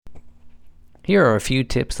Here are a few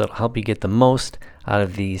tips that'll help you get the most out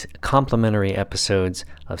of these complimentary episodes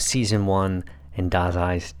of Season 1 in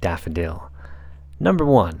Dazai's Daffodil. Number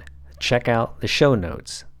 1, check out the show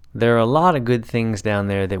notes. There are a lot of good things down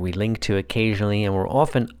there that we link to occasionally, and we're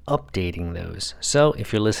often updating those. So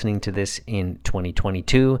if you're listening to this in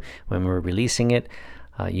 2022, when we're releasing it,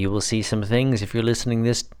 you will see some things. If you're listening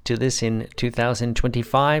to this in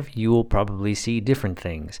 2025, you will probably see different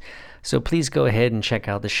things. So please go ahead and check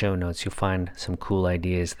out the show notes. You'll find some cool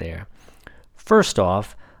ideas there. First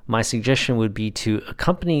off, my suggestion would be to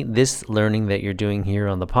accompany this learning that you're doing here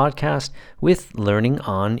on the podcast with learning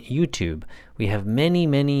on YouTube. We have many,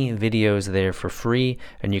 many videos there for free,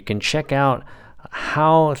 and you can check out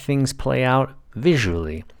how things play out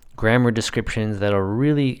visually. Grammar descriptions that'll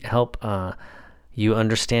really help you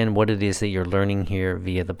understand what it is that you're learning here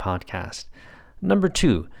via the podcast. Number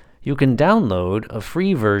 2, you can download a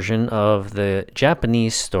free version of the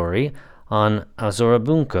Japanese story on Azora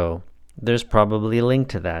Bunko. There's probably a link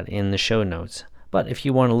to that in the show notes. But if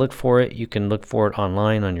you want to look for it, you can look for it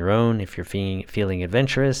online on your own if you're feeling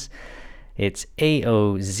adventurous. It's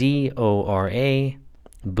AOZORA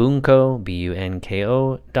Bunko,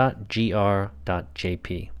 BUNKO.gr.jp.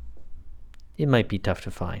 It might be tough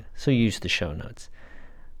to find, so use the show notes.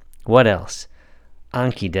 What else?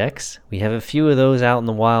 Anki decks. We have a few of those out in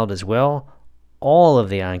the wild as well. All of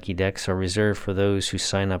the Anki decks are reserved for those who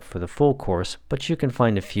sign up for the full course, but you can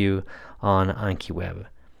find a few on AnkiWeb.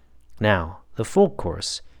 Now, the full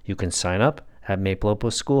course, you can sign up at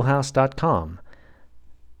mapleoposschoolhouse.com.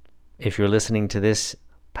 If you're listening to this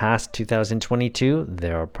past 2022,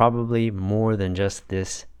 there are probably more than just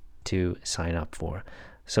this to sign up for.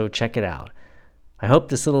 So check it out. I hope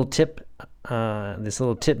this little tip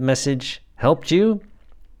message helped you.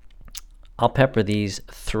 I'll pepper these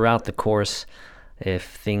throughout the course if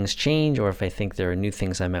things change or if I think there are new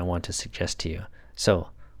things I might want to suggest to you. So,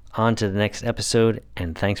 on to the next episode,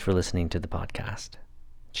 and thanks for listening to the podcast.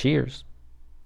 Cheers.